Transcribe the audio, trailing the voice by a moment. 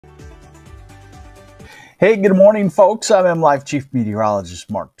Hey, good morning, folks. I'm MLive Chief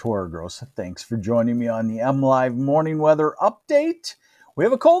Meteorologist Mark Torregrossa. Thanks for joining me on the MLive Morning Weather Update. We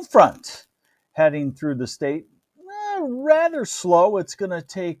have a cold front heading through the state. Rather slow. It's going to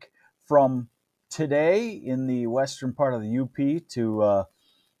take from today in the western part of the UP to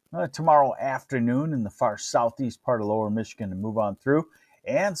tomorrow afternoon in the far southeast part of lower Michigan to move on through.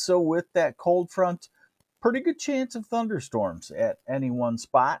 And so with that cold front, pretty good chance of thunderstorms at any one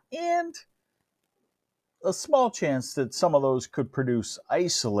spot, and a small chance that some of those could produce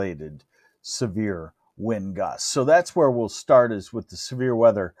isolated severe wind gusts. So that's where we'll start, is with the severe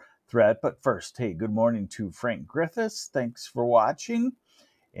weather threat. But first, hey, good morning to Frank Griffiths. Thanks for watching.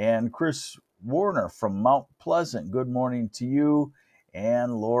 And Chris Warner from Mount Pleasant. Good morning to you.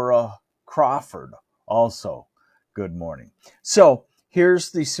 And Laura Crawford also. Good morning. So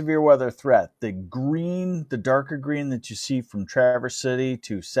here's the severe weather threat. The green, the darker green that you see from Traverse City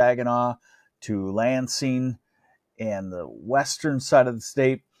to Saginaw to Lansing and the western side of the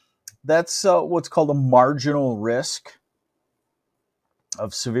state, that's what's called a marginal risk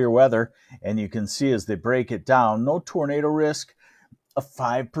of severe weather. And you can see as they break it down, no tornado risk, a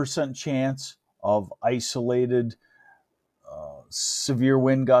 5% chance of isolated severe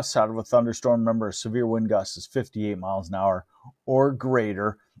wind gusts out of a thunderstorm. Remember, a severe wind gust is 58 miles an hour or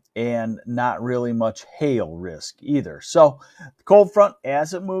greater, and not really much hail risk either. So the cold front,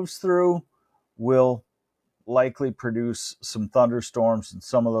 as it moves through, will likely produce some thunderstorms, and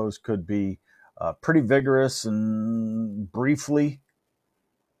some of those could be pretty vigorous and briefly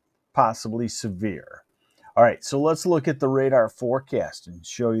possibly severe. All right, so let's look at the radar forecast and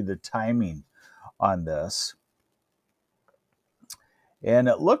show you the timing on this. And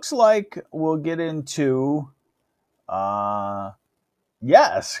it looks like we'll get into,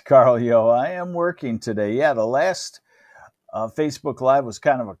 yes, Carl Yo, I am working today. Yeah, the last Facebook Live was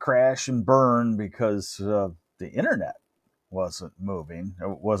kind of a crash and burn because the internet wasn't moving. It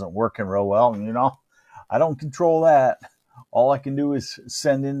wasn't working real well. And, I don't control that. All I can do is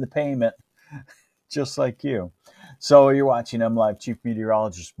send in the payment, just like you. So you're watching MLive Chief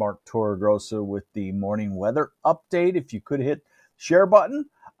Meteorologist Mark Torregrossa with the morning weather update. If you could hit the share button,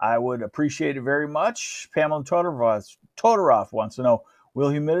 I would appreciate it very much. Pamela Todoroff wants to know, will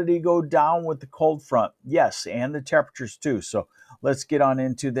humidity go down with the cold front? Yes, and the temperatures too. So let's get on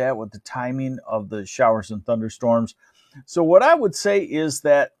into that with the timing of the showers and thunderstorms. So what I would say is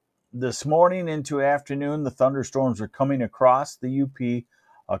that this morning into afternoon, the thunderstorms are coming across the UP,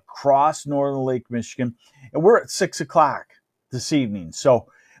 across northern Lake Michigan, and we're at 6 o'clock this evening. So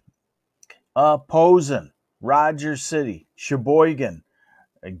Posen, Rogers City, Sheboygan,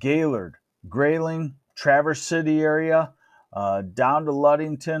 Gaylord, Grayling, Traverse City area, down to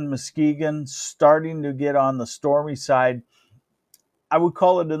Ludington, Muskegon, starting to get on the stormy side. I would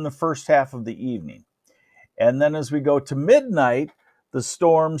call it in the first half of the evening. And then as we go to midnight, the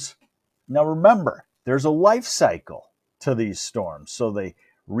storms, now remember, there's a life cycle to these storms. So they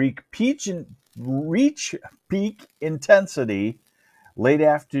reach peak intensity late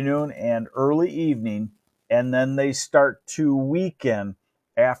afternoon and early evening, and then they start to weaken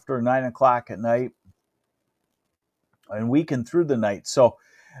after 9 o'clock at night and weaken through the night. So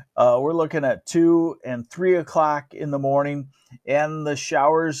we're looking at 2 and 3 o'clock in the morning, and the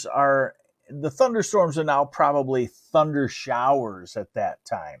thunderstorms are now probably thunder showers at that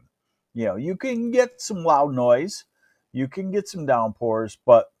time. You can get some loud noise, you can get some downpours,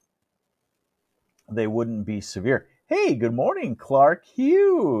 but they wouldn't be severe. Hey, good morning, Clark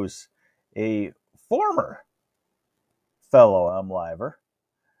Hughes, a former fellow MLiver,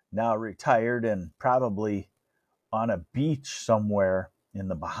 now retired and probably on a beach somewhere in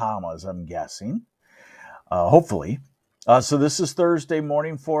the Bahamas, I'm guessing, hopefully. So this is Thursday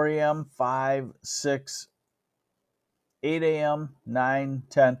morning, 4 a.m., 5, 6, 8 a.m., 9,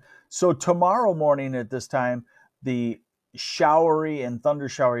 10. So tomorrow morning at this time, the showery and thunder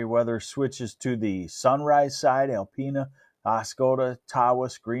showery weather switches to the sunrise side, Alpena, Oscoda,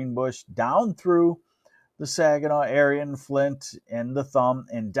 Tawas, Greenbush, down through the Saginaw area and Flint and the Thumb,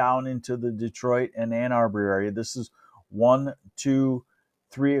 and down into the Detroit and Ann Arbor area. This is 1, 2,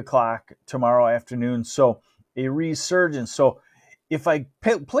 3 o'clock tomorrow afternoon. So a resurgence. So if I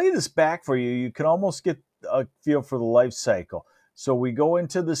play this back for you, you can almost get a feel for the life cycle. So we go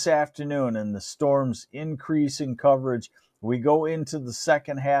into this afternoon and the storms increase in coverage. We go into the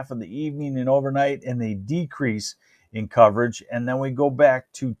second half of the evening and overnight, and they decrease in coverage. And then we go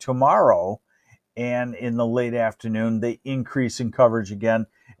back to tomorrow, and in the late afternoon, they increase in coverage again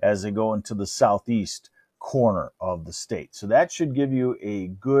as they go into the southeast corner of the state. So that should give you a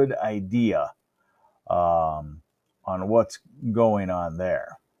good idea on what's going on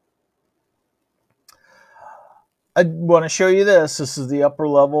there. I want to show you this. This is the upper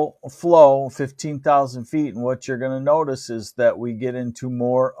level flow, 15,000 feet. And what you're going to notice is that we get into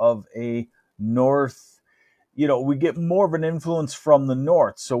more of a north, we get more of an influence from the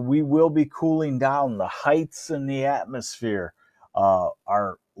north. So we will be cooling down. The heights in the atmosphere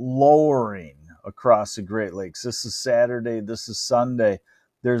are lowering across the Great Lakes. This is Saturday. This is Sunday.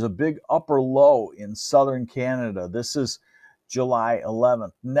 There's a big upper low in southern Canada. This is July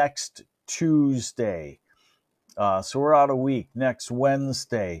 11th. Next Tuesday. So we're out a week. Next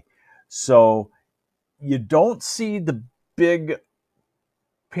Wednesday. So you don't see the big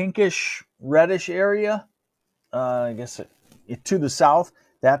pinkish reddish area. I guess to the south,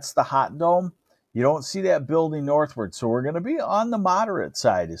 that's the hot dome. You don't see that building northward. So we're going to be on the moderate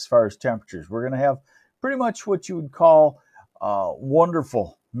side as far as temperatures. We're going to have pretty much what you would call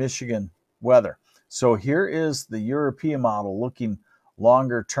wonderful Michigan weather. So here is the European model looking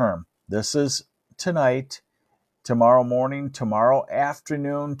longer term. This is tonight, tomorrow morning, tomorrow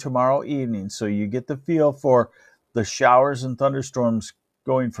afternoon, tomorrow evening. So you get the feel for the showers and thunderstorms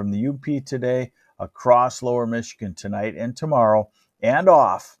going from the UP today across lower Michigan tonight and tomorrow and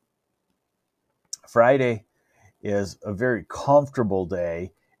off. Friday is a very comfortable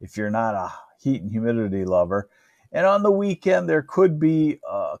day if you're not a heat and humidity lover. And on the weekend, there could be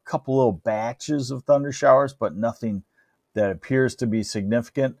a couple little batches of thunder showers, but nothing that appears to be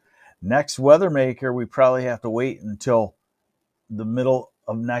significant. Next weather maker, we probably have to wait until the middle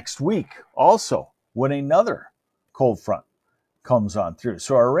of next week also when another cold front comes on through.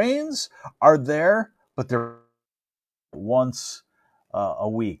 So our rains are there, but they're once a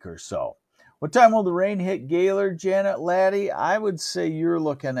week or so. What time will the rain hit Gaylord, Janet, Laddie? I would say you're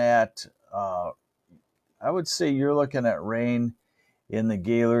looking at rain in the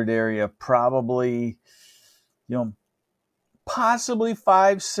Gaylord area, probably, possibly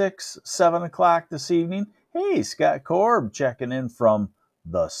 5, 6, 7 o'clock this evening. Hey, Scott Korb checking in from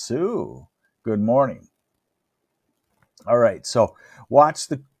the Sioux. Good morning. All right, so watch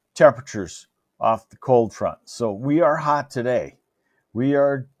the temperatures off the cold front. So we are hot today. We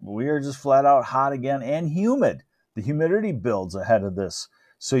are just flat out hot again and humid. The humidity builds ahead of this.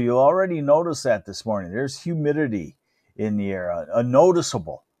 So you'll already notice that this morning. There's humidity in the air, a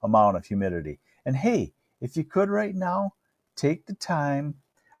noticeable amount of humidity. And hey, if you could right now, take the time.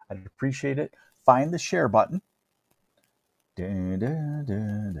 I'd appreciate it. Find the share button. Did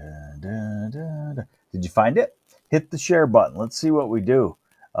you find it? Hit the share button. Let's see what we do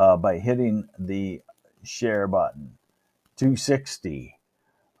by hitting the share button. 260.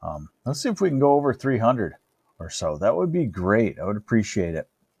 Let's see if we can go over 300 or so. That would be great. I would appreciate it.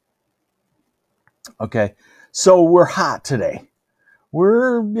 Okay, so we're hot today.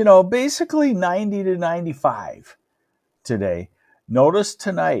 We're, basically 90 to 95 today. Notice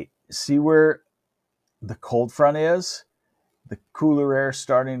tonight, see where the cold front is? The cooler air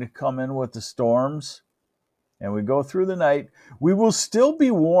starting to come in with the storms. And we go through the night. We will still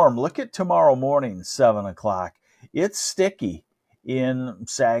be warm. Look at tomorrow morning, 7 o'clock. It's sticky in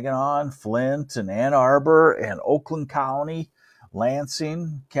Saginaw and Flint and Ann Arbor and Oakland County,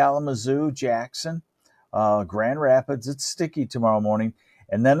 Lansing, Kalamazoo, Jackson, Grand Rapids. It's sticky tomorrow morning.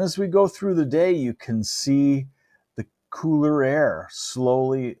 And then as we go through the day, you can see the cooler air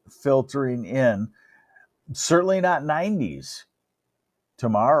slowly filtering in. Certainly not 90s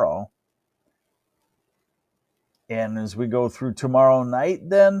tomorrow. And as we go through tomorrow night,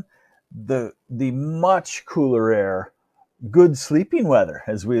 then the much cooler air, good sleeping weather,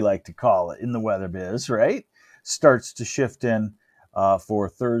 as we like to call it in the weather biz, right, starts to shift in for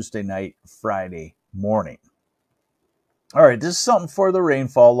Thursday night, Friday morning. All right, this is something for the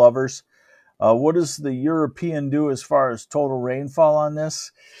rainfall lovers. What does the European do as far as total rainfall on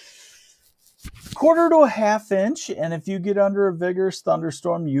this? 1/4 to a 1/2 inch, and if you get under a vigorous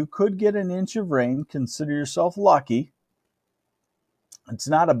thunderstorm, you could get an inch of rain. Consider yourself lucky. It's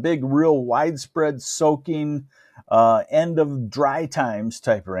not a big, real widespread soaking, end of dry times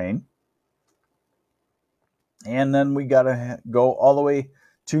type rain. And then we got to go all the way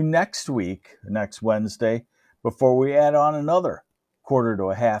to next week, next Wednesday, before we add on another 1/4 to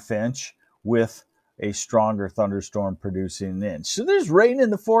a 1/2 inch with a stronger thunderstorm producing an inch. So there's rain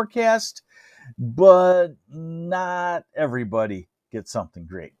in the forecast, but not everybody gets something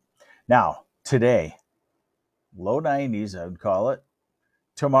great. Now, today, low 90s, I would call it.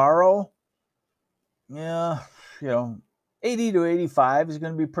 Tomorrow, 80 to 85 is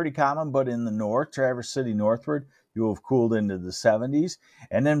going to be pretty common, but in the north, Traverse City northward, you will have cooled into the 70s.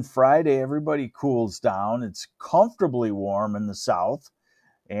 And then Friday, everybody cools down. It's comfortably warm in the south.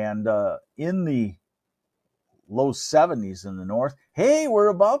 And in the low 70s in the north. Hey, we're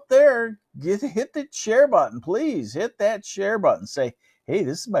about there. Hit the share button, please. Hit that share button. Say, hey,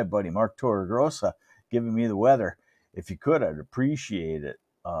 this is my buddy Mark Torregrossa giving me the weather. If you could, I'd appreciate it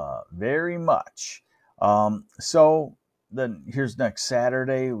very much. So then here's next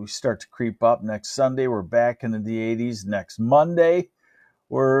Saturday. We start to creep up. Next Sunday, we're back into the 80s. Next Monday,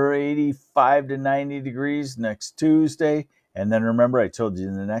 we're 85 to 90 degrees. Next Tuesday. And then remember, I told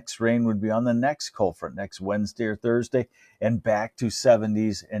you the next rain would be on the next cold front, next Wednesday or Thursday, and back to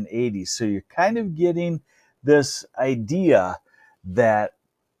 70s and 80s. So you're kind of getting this idea that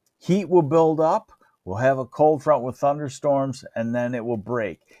heat will build up. We'll have a cold front with thunderstorms, and then it will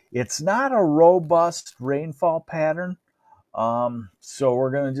break. It's not a robust rainfall pattern. So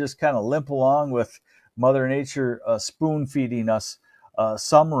we're going to just kind of limp along with Mother Nature spoon feeding us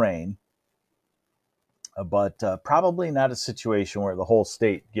some rain. But probably not a situation where the whole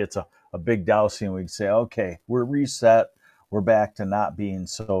state gets a big dousing and we'd say, okay, we're reset. We're back to not being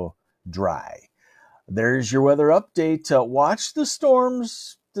so dry. There's your weather update. Watch the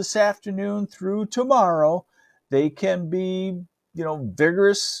storms this afternoon through tomorrow. They can be,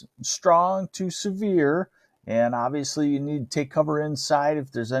 vigorous, strong to severe. And obviously you need to take cover inside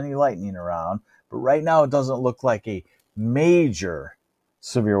if there's any lightning around. But right now it doesn't look like a major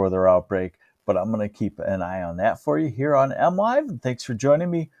severe weather outbreak. But I'm going to keep an eye on that for you here on MLive. And thanks for joining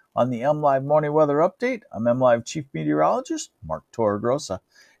me on the MLive Morning Weather Update. I'm MLive Chief Meteorologist Mark Torregrossa.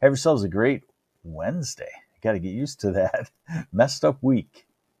 Have yourselves a great Wednesday. Got to get used to that messed up week.